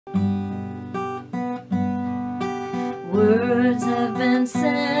Words have been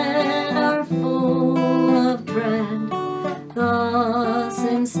said are full of dread, thus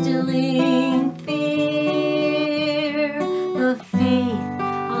instilling fear. The faith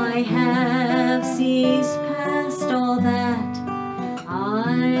I have sees past all that.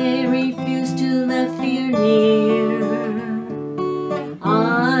 I refuse to let fear near.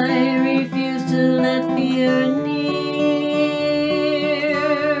 I refuse to let fear near.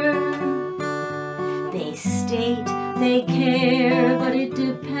 They state they care, but it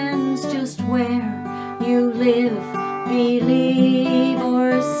depends just where you live, believe,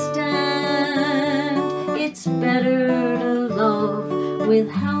 or stand. It's better to love with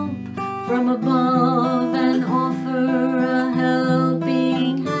help from above and offer a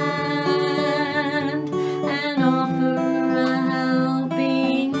helping hand, and offer a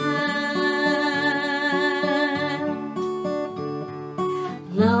helping hand.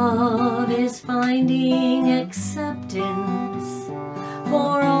 Love is finding acceptance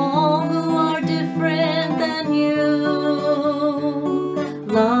for all who are different than you.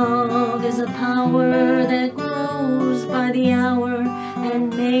 Love is a power that grows by the hour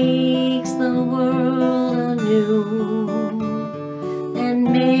and makes the world anew, and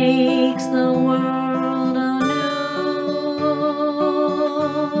makes the world anew.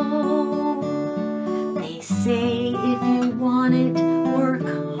 They say if you want it, work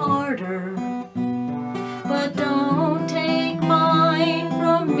harder, but don't take mine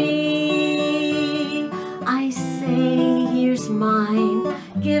from me. I say here's mine,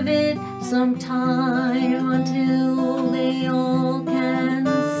 give it some time until they all can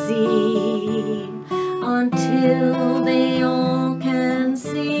see, until they all can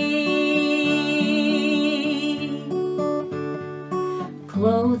see.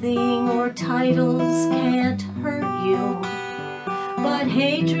 Clothing or titles can't hurt you, but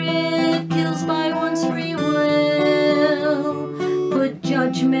hatred kills by one's free will. Put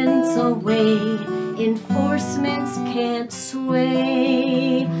judgments away, enforcements can't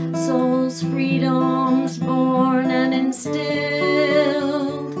sway. Soul's freedom's born and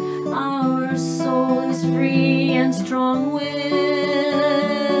instilled. Our soul is free and strong